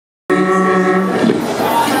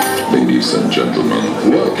Ladies and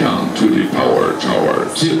gentlemen, welcome to the Power Tower.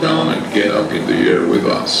 Sit down and get up in the air with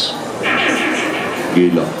us.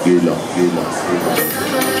 Gila, gila, gila.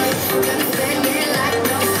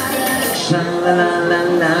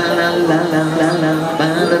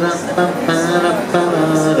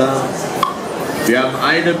 Wir haben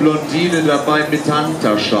eine Blondine dabei mit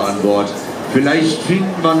Handtasche an Bord. Vielleicht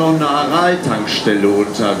finden wir noch eine Aral-Tankstelle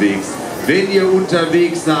unterwegs. Wenn ihr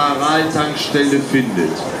unterwegs eine Aral-Tankstelle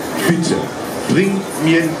findet, bitte bringt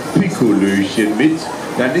mir ein Pikolöchen mit.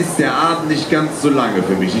 Dann ist der Abend nicht ganz so lange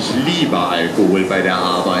für mich. Ich liebe Alkohol bei der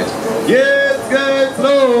Arbeit. Jetzt geht's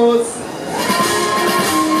los!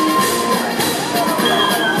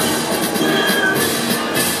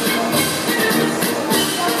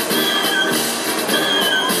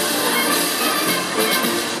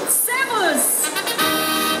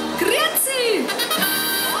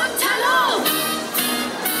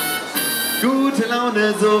 Gute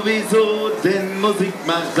Laune sowieso, denn Musik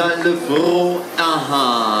macht alle froh.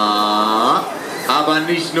 Aha, aber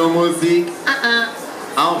nicht nur Musik,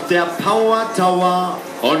 auch der Power Tower.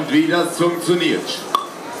 Und wie das funktioniert,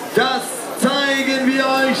 das zeigen wir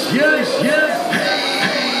euch hier.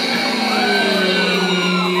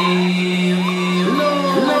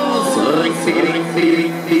 Los!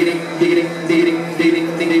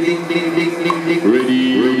 Ready,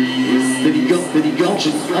 steady go,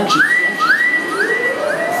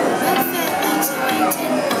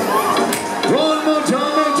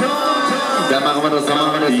 Da machen wir das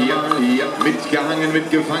hier. Mitgehangen,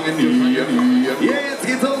 mitgefangen, hier. Jetzt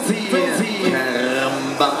geht's uns hier.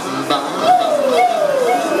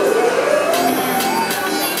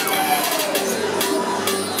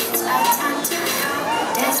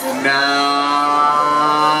 Na,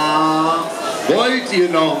 wollt ihr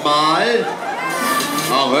noch mal?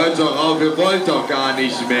 Ach, hört doch auf, ihr wollt doch gar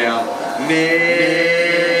nicht mehr.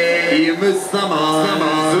 Nee, ihr müsst nochmal.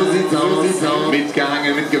 So sieht's aus.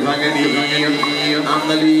 Mitgehangen, mitgefangen, hier.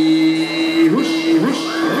 Anneli, husch, husch.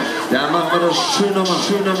 Da machen wir das schön nochmal.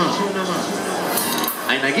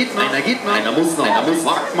 Einer geht mal. Einer muss noch.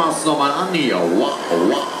 Wagt mal's nochmal an hier. Wow.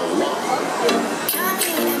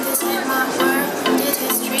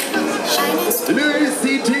 Löst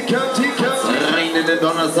die Ticker. Rein in den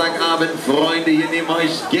Donnerstagabend, Freunde, hier nehmen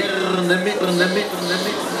euch gerne mit.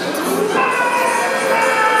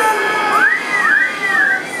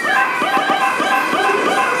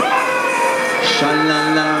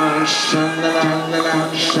 Schalala,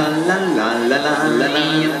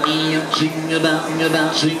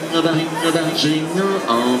 jingle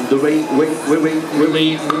on the way.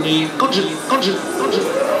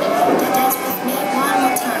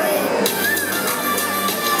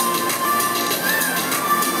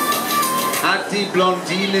 Hat die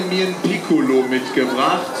Blondine mir ein Piccolo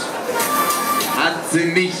mitgebracht? Hat sie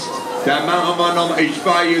nicht. Dann machen wir noch. Ich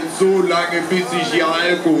war jetzt so lange, bis ich hier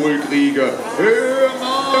Alkohol kriege. Hör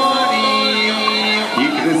mal! Hier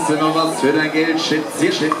kriegst du noch was für dein Geld,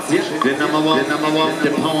 Schätzchen. The number one, the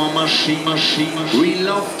power machine. We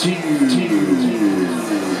love to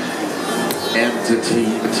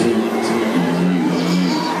entertain.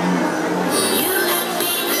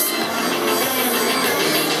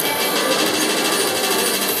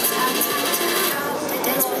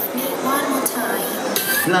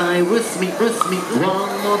 Fly with me,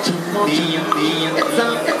 one more time. It's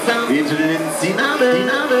out. Wir tun den Sinade.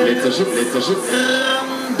 Letzter Schuss.